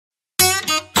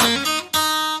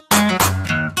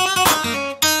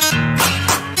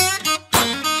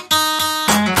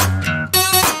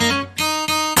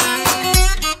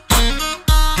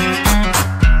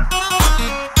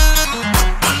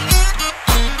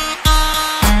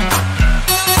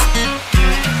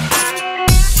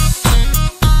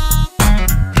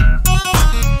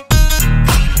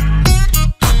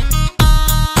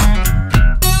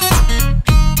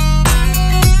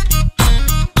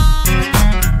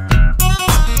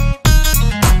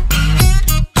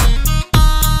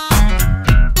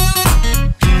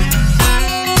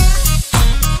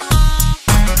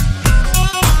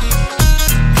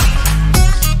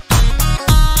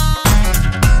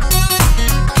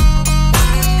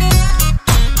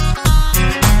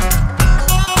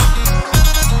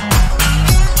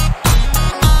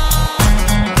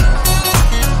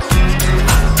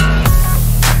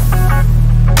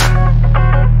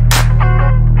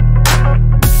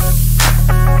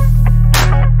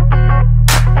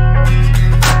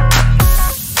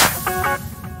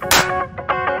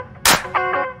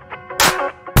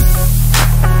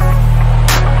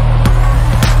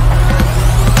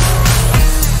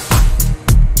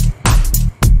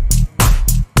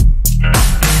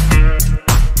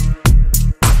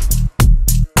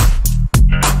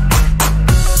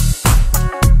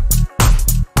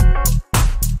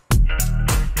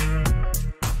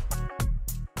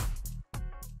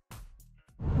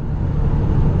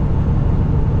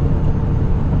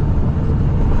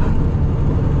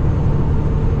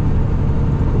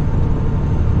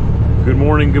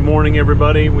Good morning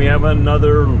everybody. We have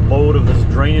another load of this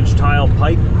drainage tile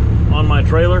pipe on my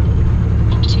trailer.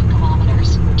 In 2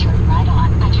 kilometers, turn right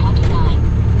on I-29.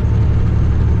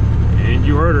 And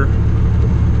you heard her.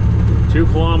 2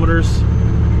 kilometers,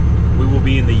 we will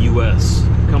be in the US.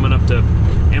 Coming up to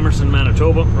Emerson,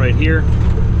 Manitoba, right here,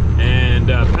 and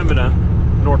Pembina,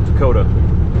 North Dakota,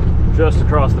 just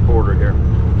across the border here.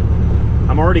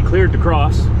 I'm already cleared to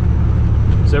cross,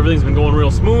 so everything's been going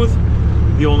real smooth.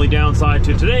 The only downside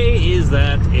to today is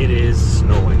that it is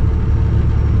snowing.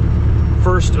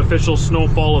 First official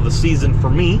snowfall of the season for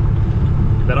me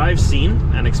that I've seen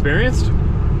and experienced.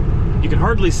 You can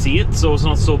hardly see it, so it's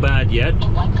not so bad yet.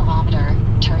 In 1 kilometer,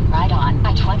 turn right on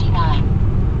I-29.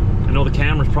 I know the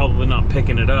camera's probably not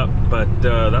picking it up, but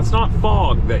that's not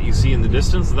fog that you see in the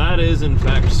distance. That is, in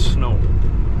fact, snow.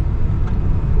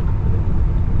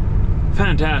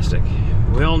 Fantastic.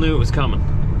 We all knew it was coming.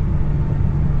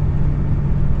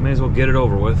 May as well get it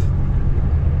over with.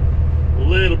 A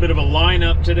little bit of a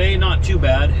lineup today, not too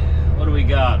bad. What do we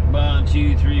got? 1,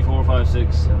 2, 3, 4, 5,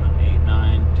 6, 7, 8,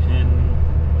 9,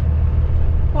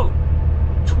 10. Oh,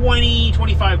 20,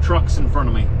 25 trucks in front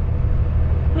of me.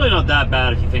 Really not that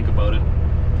bad if you think about it.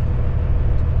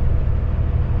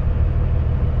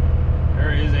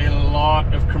 There is a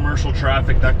lot of commercial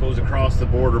traffic that goes across the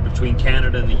border between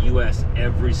Canada and the US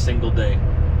every single day.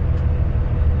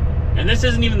 And this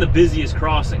isn't even the busiest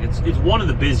crossing. It's one of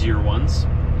the busier ones.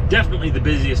 Definitely the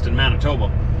busiest in Manitoba.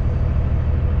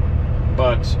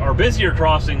 But our busier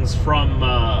crossings from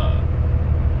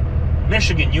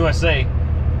Michigan, USA,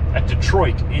 at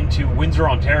Detroit into Windsor,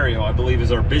 Ontario, I believe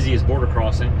is our busiest border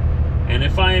crossing. And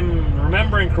if I'm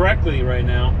remembering correctly right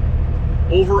now,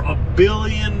 over $1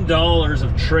 billion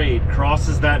of trade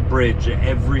crosses that bridge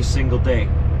every single day.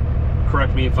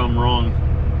 Correct me if I'm wrong.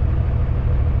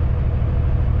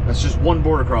 That's just one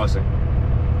border crossing.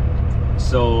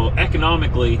 So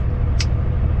economically,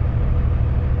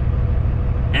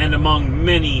 and among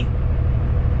many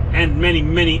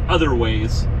other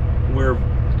ways, we're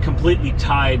completely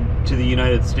tied to the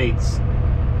United States.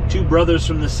 2 brothers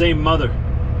from the same mother.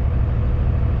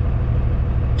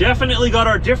 Definitely got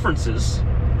our differences,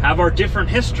 have our different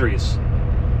histories,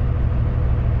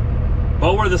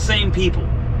 but we're the same people.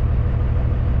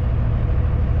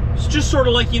 It's just sort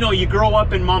of like, you know, you grow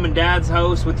up in mom and dad's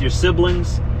house with your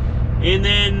siblings, and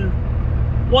then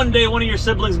one day one of your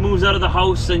siblings moves out of the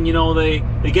house, and you know, they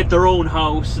get their own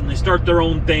house and they start their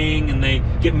own thing and they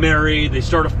get married, they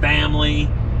start a family,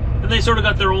 and they sort of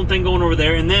got their own thing going over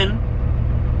there. And then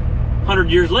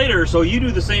 100 years later, so you do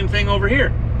the same thing over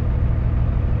here.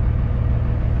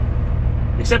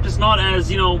 Except it's not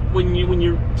as, you know, when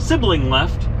your sibling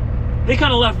left, they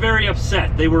kind of left very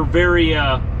upset. They were very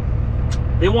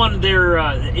they wanted their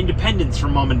independence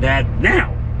from mom and dad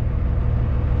now.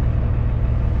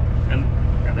 And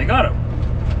they got it.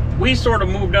 We sort of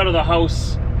moved out of the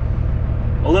house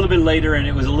a little bit later, and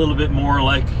it was a little bit more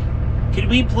like, can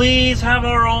we please have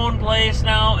our own place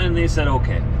now? And they said,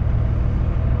 okay.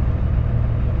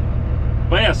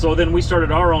 But yeah, so then we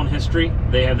started our own history.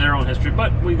 They have their own history,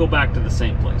 but we go back to the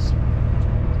same place.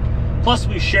 Plus,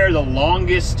 we share the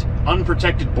longest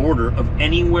unprotected border of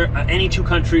any 2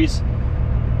 countries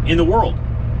in the world.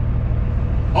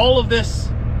 All of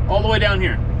this, all the way down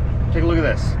here. Take a look at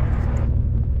this.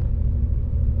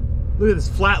 Look at this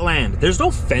flat land. There's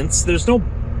no fence, there's no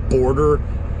border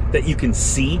that you can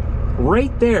see.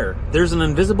 Right there, there's an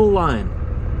invisible line.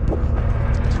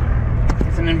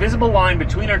 It's an invisible line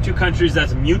between our 2 countries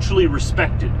that's mutually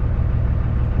respected.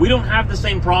 We don't have the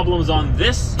same problems on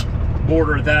this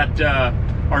border that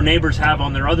our neighbors have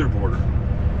on their other border.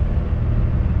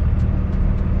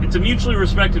 It's a mutually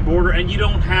respected border, and you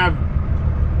don't have...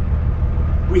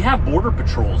 We have border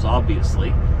patrols,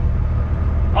 obviously.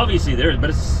 Obviously there is, but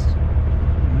it's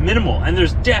minimal, and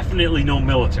there's definitely no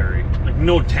military. Like,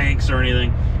 no tanks or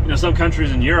anything. You know, some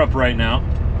countries in Europe right now,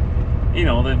 you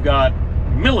know, they've got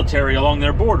military along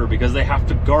their border because they have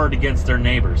to guard against their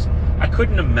neighbors. I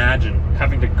couldn't imagine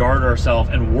having to guard ourselves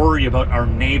and worry about our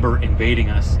neighbor invading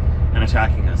us and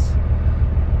attacking us.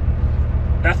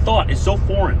 That thought is so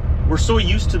foreign. We're so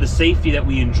used to the safety that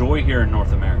we enjoy here in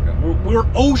North America. We're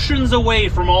oceans away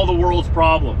from all the world's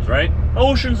problems, right?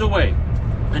 Oceans away.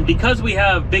 And because we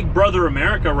have Big Brother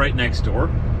America right next door,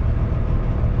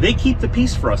 they keep the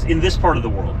peace for us in this part of the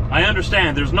world. I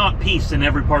understand there's not peace in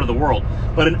every part of the world,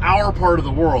 but in our part of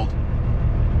the world,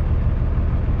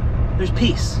 there's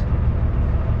peace.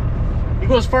 You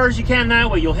go as far as you can that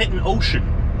way, you'll hit an ocean.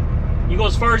 You go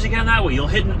as far as you can that way, you'll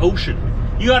hit an ocean.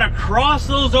 You gotta cross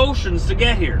those oceans to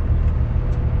get here.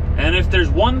 And if there's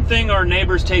one thing our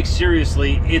neighbors take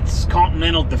seriously, it's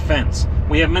continental defense.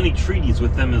 We have many treaties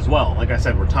with them as well. Like I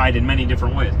said, we're tied in many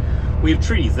different ways. We have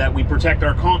treaties that we protect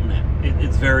our continent.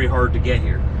 It's very hard to get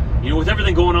here. You know, with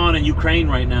everything going on in Ukraine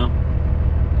right now,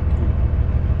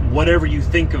 whatever you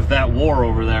think of that war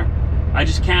over there, I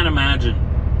just can't imagine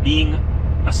being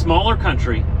a smaller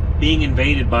country being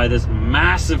invaded by this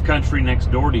massive country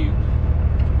next door to you.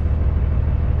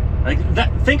 Like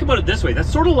that, think about it this way.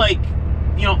 That's sort of like,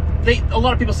 you know, a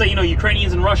lot of people say, you know,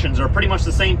 Ukrainians and Russians are pretty much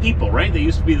the same people, right? They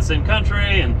used to be the same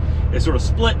country and they sort of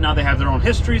split. Now they have their own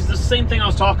histories. The same thing I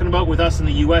was talking about with us in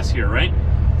the US here, right?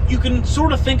 You can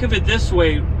sort of think of it this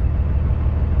way.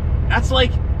 That's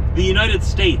like the United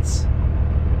States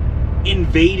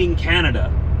invading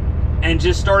Canada and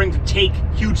just starting to take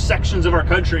huge sections of our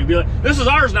country and be like, this is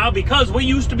ours now because we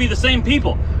used to be the same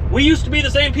people. We used to be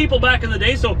the same people back in the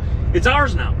day, so it's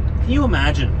ours now. Can you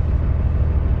imagine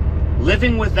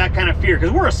living with that kind of fear?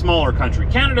 Because we're a smaller country.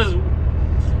 Canada's,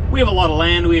 we have a lot of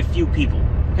land, we have few people,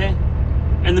 okay?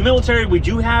 And the military we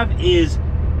do have is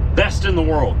best in the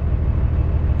world.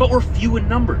 But we're few in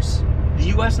numbers. The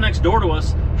US next door to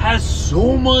us has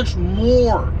so much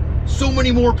more. So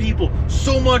many more people,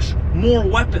 so much more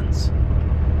weapons.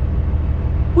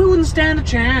 We wouldn't stand a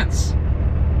chance.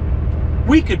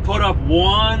 We could put up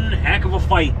one heck of a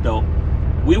fight though.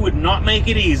 We would not make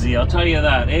it easy, I'll tell you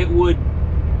that.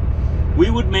 We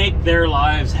would make their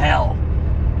lives hell.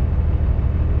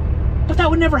 But that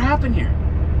would never happen here.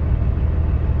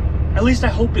 At least I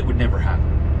hope it would never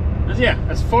happen. But yeah,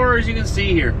 as far as you can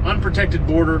see here, unprotected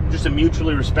border, just a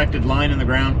mutually respected line in the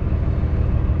ground.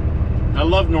 I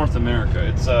love North America.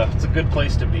 It's a good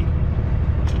place to be.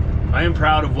 I am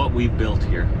proud of what we've built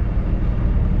here.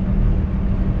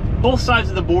 Both sides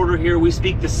of the border here, we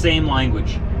speak the same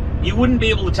language. You wouldn't be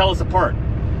able to tell us apart.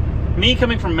 Me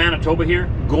coming from Manitoba here,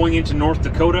 going into North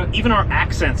Dakota, even our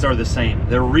accents are the same.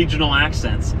 They're regional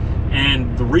accents.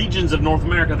 And the regions of North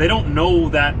America, they don't know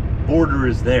that border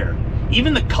is there.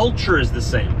 Even the culture is the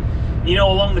same. You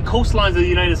know, along the coastlines of the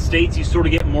United States, you sort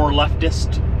of get more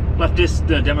leftist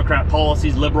Democrat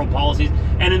policies, liberal policies,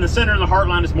 and in the center of the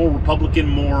heartland is more Republican,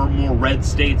 more red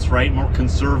states, right? More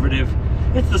conservative.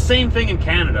 It's the same thing in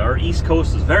Canada. Our East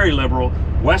Coast is very liberal,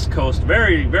 West Coast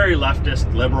very, very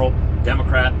leftist, liberal,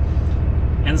 Democrat,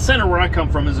 and the center where I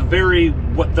come from is a very,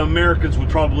 what the Americans would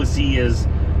probably see as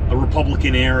a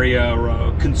Republican area or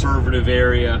a conservative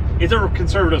area. It's a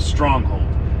conservative stronghold.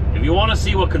 If you want to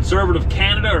see what conservative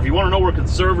Canada, or if you want to know where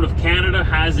conservative Canada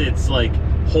has its like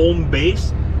home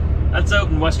base, that's out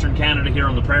in Western Canada here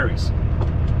on the prairies.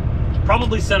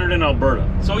 Probably centered in Alberta.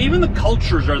 So even the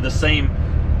cultures are the same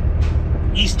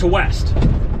east to west.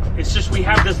 It's just we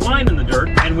have this line in the dirt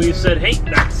and we've said, hey,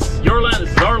 that's your land,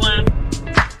 this is our land.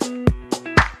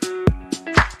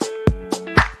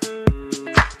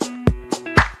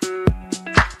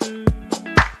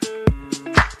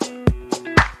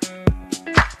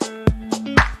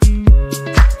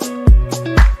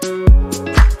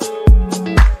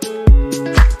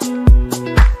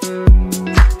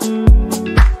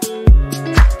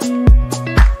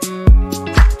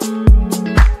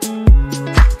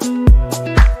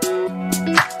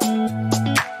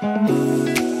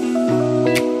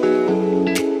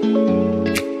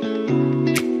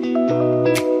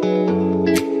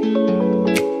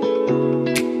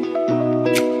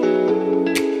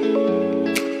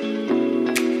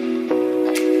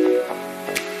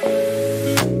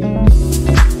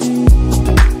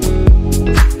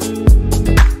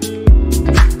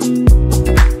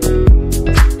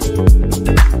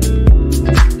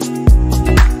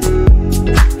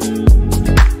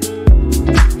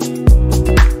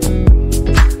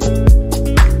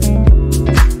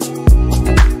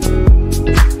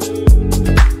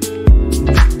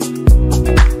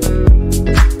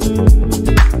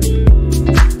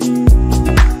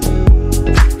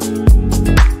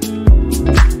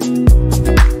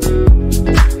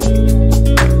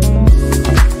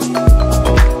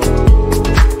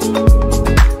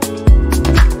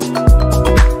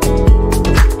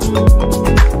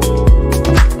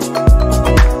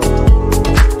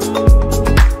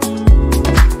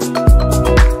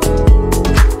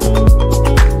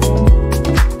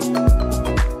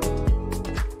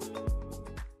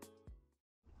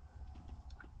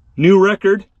 New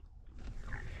record,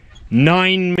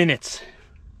 9 minutes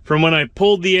from when I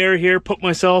pulled the air here, put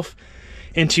myself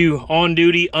into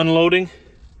on-duty unloading,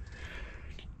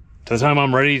 to the time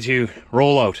I'm ready to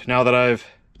roll out. Now that I've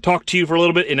talked to you for a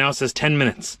little bit, it now says 10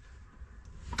 minutes.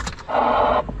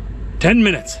 10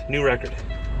 minutes, new record.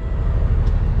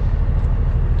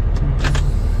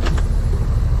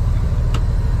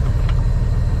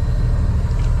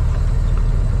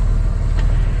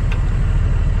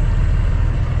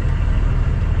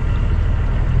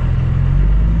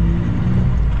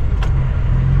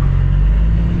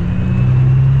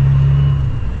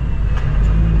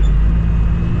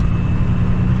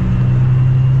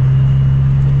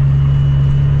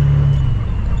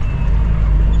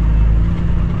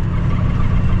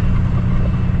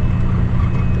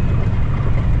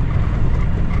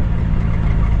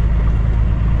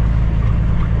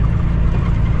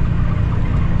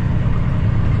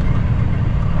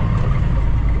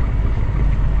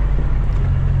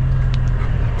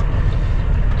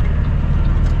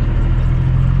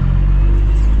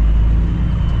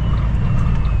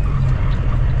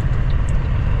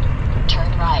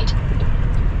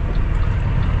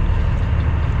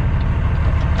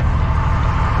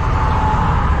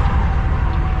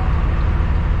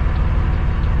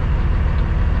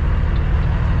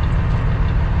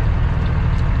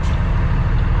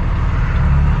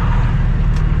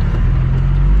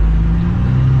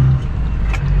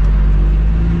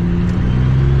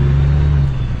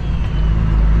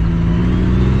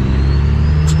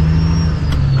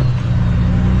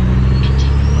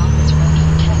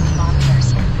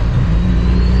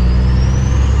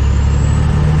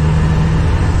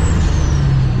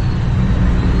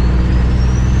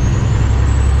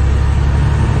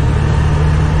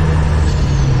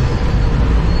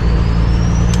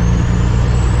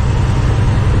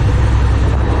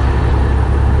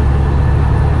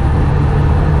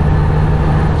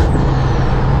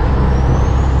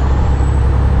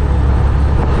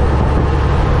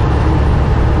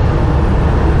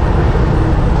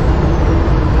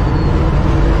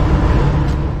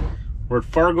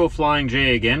 Fargo Flying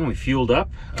J again. We fueled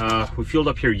up. We fueled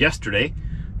up here yesterday.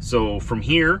 So from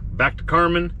here, back to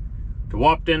Carmen, to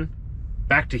Wapton,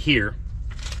 back to here,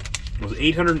 was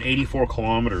 884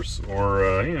 kilometers,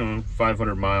 or, you know,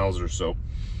 500 miles or so.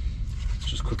 Let's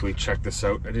just quickly check this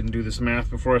out. I didn't do this math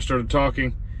before I started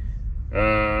talking.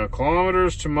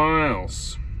 Kilometers to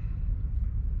miles.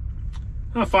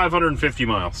 550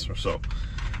 miles or so.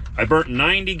 I burnt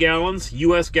 90 gallons,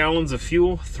 US gallons of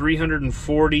fuel,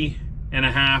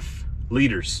 340.5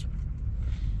 liters.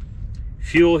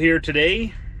 Fuel here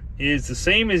today is the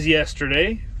same as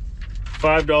yesterday,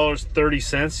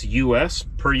 $5.30 US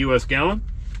per US gallon.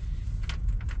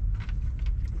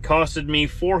 Costed me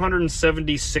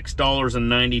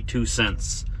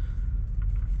 $476.92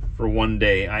 for one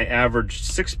day. I averaged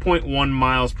 6.1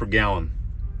 miles per gallon.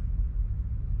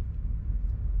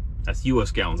 That's US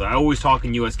gallons. I always talk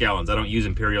in US gallons. I don't use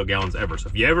imperial gallons ever. So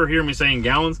if you ever hear me saying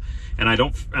gallons and I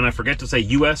forget to say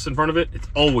US in front of it, it's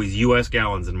always US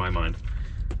gallons in my mind.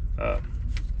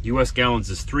 US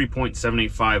gallons is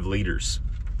 3.785 liters.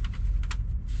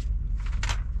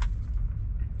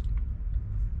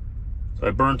 So I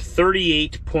burned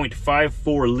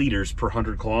 38.54 liters per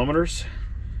 100 kilometers.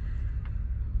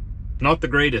 Not the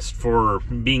greatest for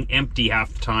being empty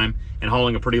half the time and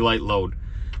hauling a pretty light load.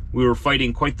 We were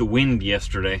fighting quite the wind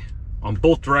yesterday on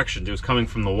both directions. It was coming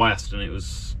from the west and it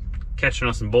was catching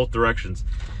us in both directions.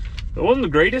 It wasn't the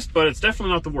greatest, but it's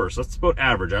definitely not the worst. That's about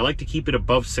average. I like to keep it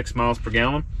above 6 miles per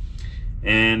gallon.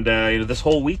 And you know, this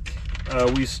whole week,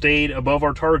 we stayed above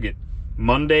our target.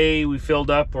 Monday we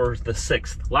filled up, or the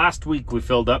 6th. Last week we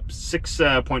filled up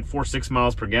 6.46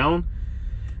 miles per gallon.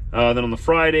 Then on the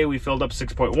Friday we filled up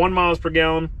 6.1 miles per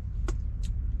gallon.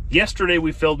 Yesterday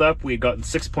we filled up, we had gotten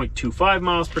 6.25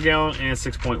 miles per gallon and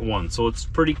 6.1, so it's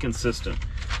pretty consistent.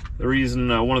 The reason,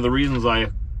 one of the reasons I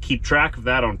keep track of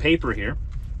that on paper here,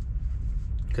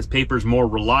 because paper is more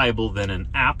reliable than an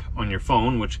app on your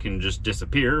phone, which can just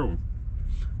disappear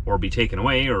or be taken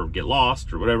away or get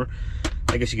lost or whatever.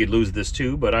 I guess you could lose this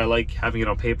too, but I like having it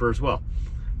on paper as well.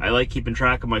 I like keeping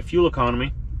track of my fuel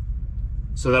economy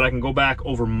so that I can go back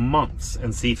over months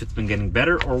and see if it's been getting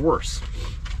better or worse.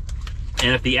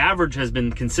 And if the average has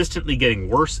been consistently getting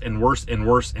worse and worse and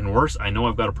worse and worse, I know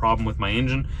I've got a problem with my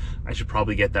engine. I should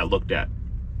probably get that looked at.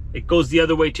 It goes the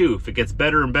other way too. If it gets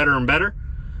better and better and better,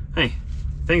 hey,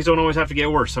 things don't always have to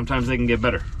get worse. Sometimes they can get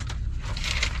better.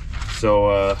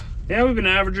 So, yeah, we've been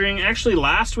averaging, actually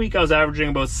last week I was averaging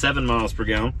about 7 miles per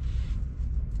gallon.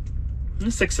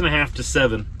 6.5 to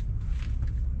 7.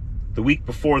 The week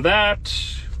before that,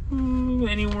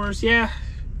 any worse? Yeah,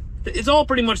 it's all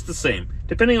pretty much the same.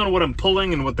 Depending on what I'm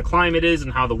pulling and what the climate is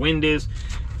and how the wind is,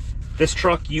 this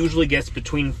truck usually gets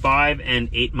between 5 and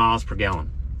 8 miles per gallon.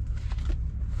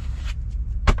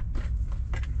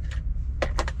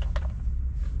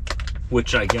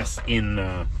 Which I guess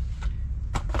in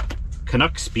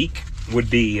Canuck speak would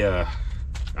be,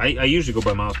 I usually go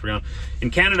by miles per gallon. In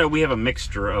Canada, we have a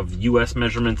mixture of US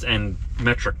measurements and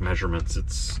metric measurements.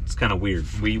 It's kind of weird.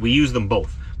 We use them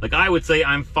both. Like I would say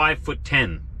I'm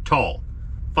 5'10" tall.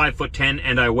 5'10",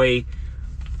 and I weigh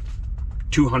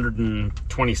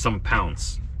 220 some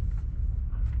pounds.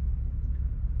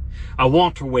 I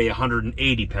want to weigh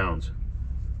 180 pounds.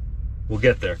 We'll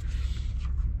get there.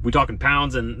 We talking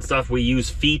pounds and stuff. We use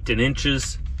feet and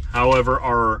inches. However,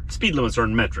 our speed limits are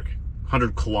in metric,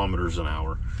 100 kilometers an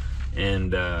hour,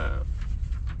 and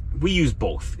we use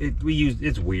both.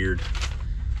 It's weird,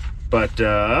 but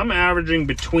I'm averaging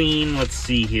between, let's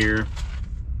see here,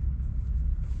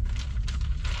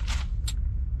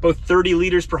 about 30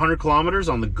 liters per 100 kilometers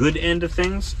on the good end of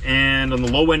things, and on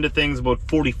the low end of things, about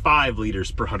 45 liters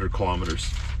per 100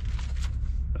 kilometers.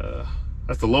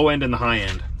 That's the low end and the high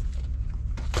end.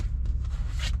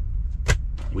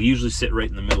 We usually sit right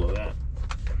in the middle of that.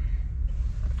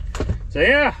 So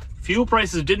yeah, fuel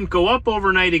prices didn't go up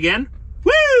overnight again.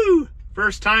 Woo!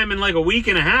 First time in like a week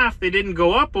and a half they didn't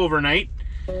go up overnight.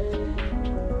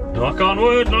 Knock on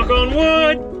wood, knock on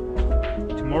wood.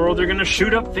 Tomorrow they're gonna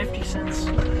shoot up 50 cents.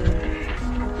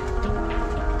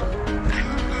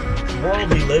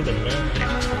 World we live in, man.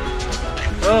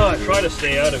 Oh, I try to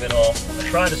stay out of it all. I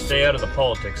try to stay out of the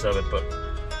politics of it, but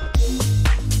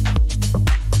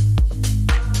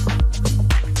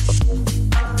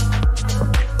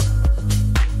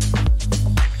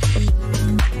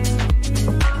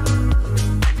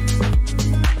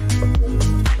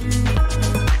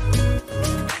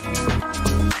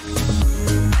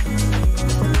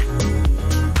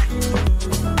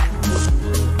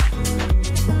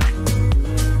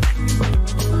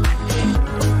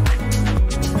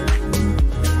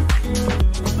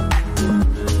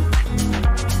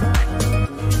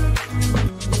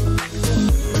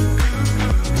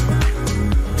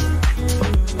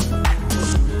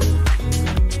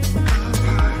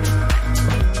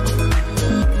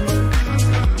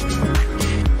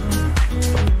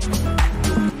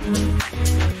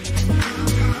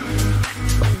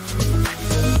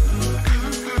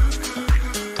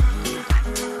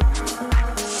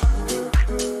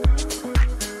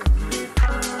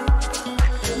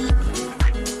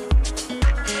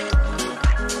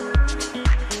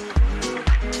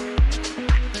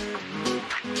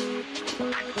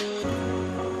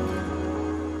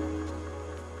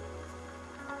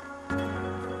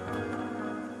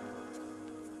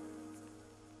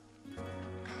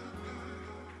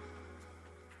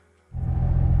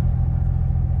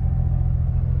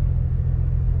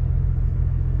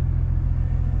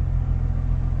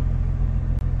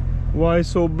Why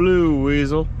so blue,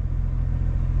 Weasel?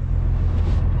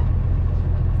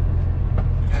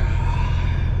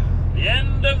 The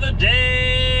end of the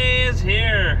day is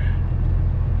here.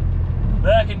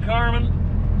 Back in Carmen.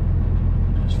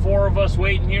 There's 4 of us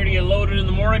waiting here to get loaded in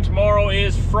the morning. Tomorrow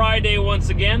is Friday once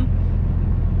again.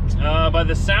 By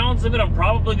the sounds of it, I'm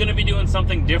probably going to be doing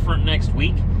something different next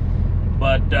week.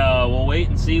 But we'll wait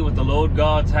and see what the load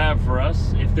gods have for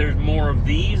us. If there's more of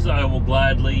these, I will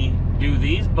gladly do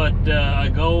these. But I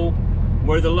go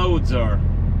where the loads are,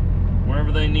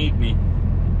 wherever they need me.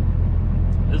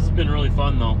 This has been really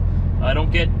fun, though. I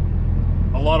don't get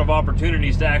a lot of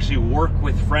opportunities to actually work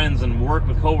with friends and work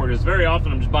with coworkers. Very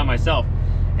often I'm just by myself.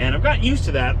 And I've gotten used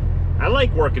to that. I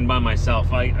like working by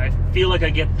myself. I feel like I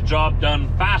get the job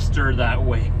done faster that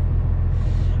way.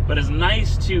 But it's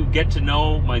nice to get to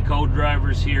know my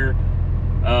co-drivers here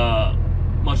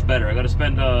much better. I got to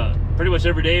spend pretty much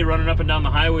every day running up and down the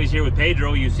highways here with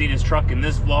Pedro. You've seen his truck in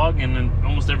this vlog and in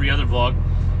almost every other vlog.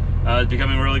 He's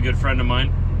becoming a really good friend of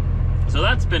mine. So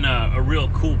that's been a real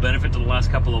cool benefit to the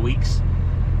last couple of weeks.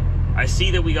 I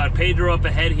see that we got Pedro up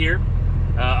ahead here.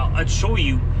 I'll show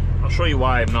you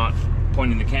why I'm not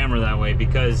pointing the camera that way,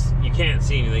 because you can't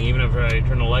see anything even if I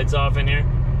turn the lights off in here.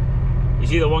 You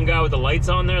see the one guy with the lights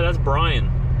on there? That's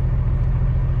Brian.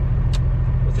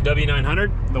 With the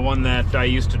W900, the one that I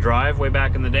used to drive way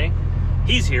back in the day.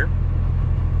 He's here.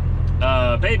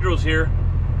 Pedro's here.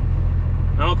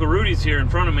 My Uncle Rudy's here in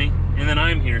front of me. And then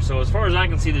I'm here. So as far as I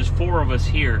can see, there's 4 of us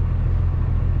here.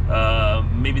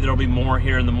 Maybe there'll be more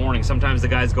here in the morning. Sometimes the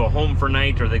guys go home for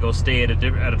night, or they go stay at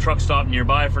a truck stop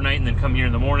nearby for night and then come here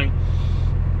in the morning.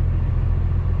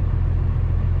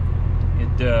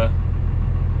 It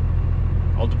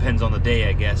all depends on the day,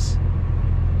 I guess.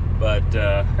 But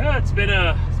yeah, it's been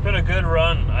a good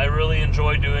run. I really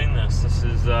enjoy doing this. This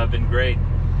has been great.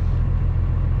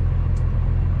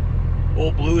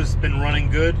 Old Blue has been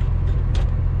running good.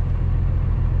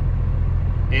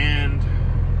 And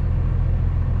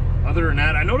other than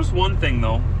that, I noticed one thing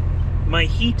though. My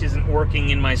heat isn't working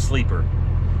in my sleeper.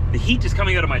 The heat is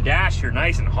coming out of my dash here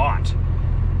nice and hot.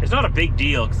 It's not a big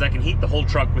deal because I can heat the whole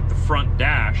truck with the front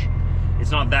dash.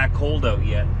 It's not that cold out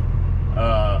yet.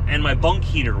 And my bunk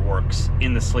heater works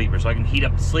in the sleeper, so I can heat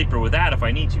up the sleeper with that if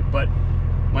I need to. But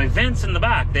my vents in the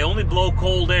back, they only blow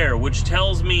cold air, which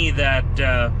tells me that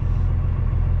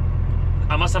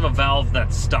I must have a valve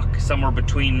that's stuck somewhere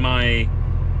between my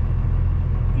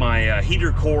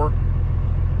heater core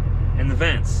and the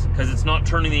vents, because it's not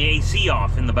turning the AC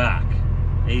off in the back.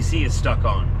 The AC is stuck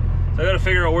on. So I got to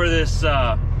figure out where this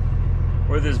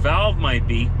valve might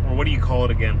be, or what do you call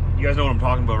it again? You guys know what I'm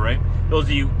talking about, right? Those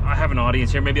of you, I have an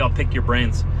audience here, maybe I'll pick your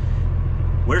brains.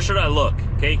 Where should I look?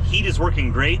 Okay, heat is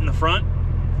working great in the front.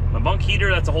 My bunk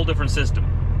heater, that's a whole different system.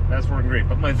 That's working great.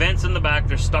 But my vents in the back,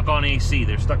 they're stuck on AC.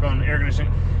 They're stuck on air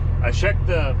conditioning. I checked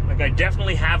I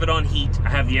definitely have it on heat. I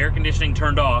have the air conditioning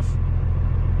turned off.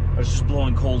 It's just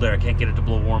blowing cold air. I can't get it to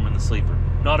blow warm in the sleeper.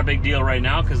 Not a big deal right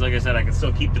now, because like I said, I can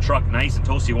still keep the truck nice and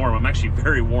toasty warm. I'm actually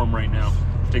very warm right now.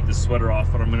 Take this sweater off,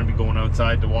 but I'm going to be going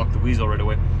outside to walk the weasel right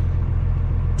away.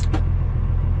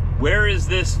 Where is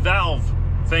this valve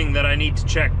thing that I need to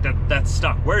check that's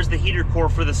stuck? Where's the heater core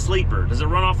for the sleeper? Does it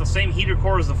run off the same heater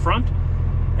core as the front?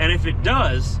 And if it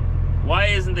does, why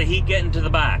isn't the heat getting to the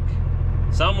back?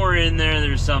 Somewhere in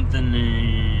there's something.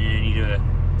 I need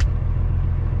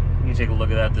to take a look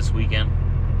at that this weekend.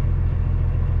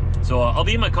 So I'll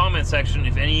be in my comment section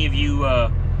if any of you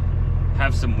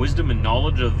have some wisdom and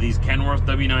knowledge of these Kenworth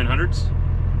W900s.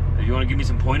 If you want to give me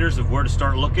some pointers of where to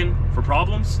start looking for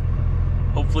problems,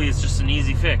 hopefully it's just an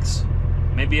easy fix.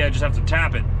 Maybe I just have to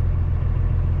tap it.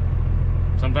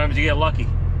 Sometimes you get lucky.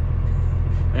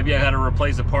 Maybe I got to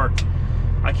replace a part.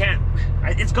 I can't.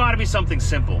 It's got to be something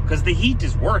simple, because the heat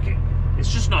is working.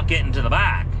 It's just not getting to the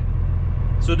back.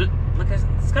 So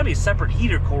it's got to be a separate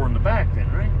heater core in the back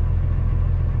then, right?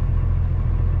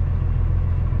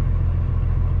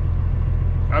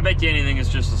 I bet you anything is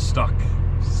just a stuck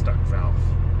valve.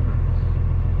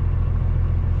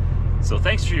 So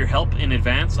thanks for your help in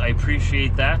advance. I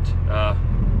appreciate that.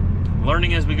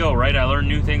 Learning as we go, right? I learn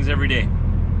new things every day.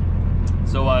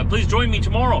 So please join me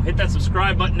tomorrow. Hit that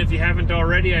subscribe button if you haven't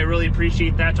already. I really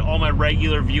appreciate that. To all my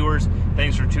regular viewers,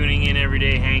 thanks for tuning in every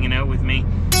day, hanging out with me.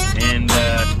 And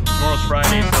tomorrow's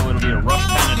Friday, so it'll be a rough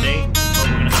kind of day, but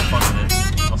we're going to have fun with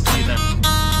it. I'll see you then.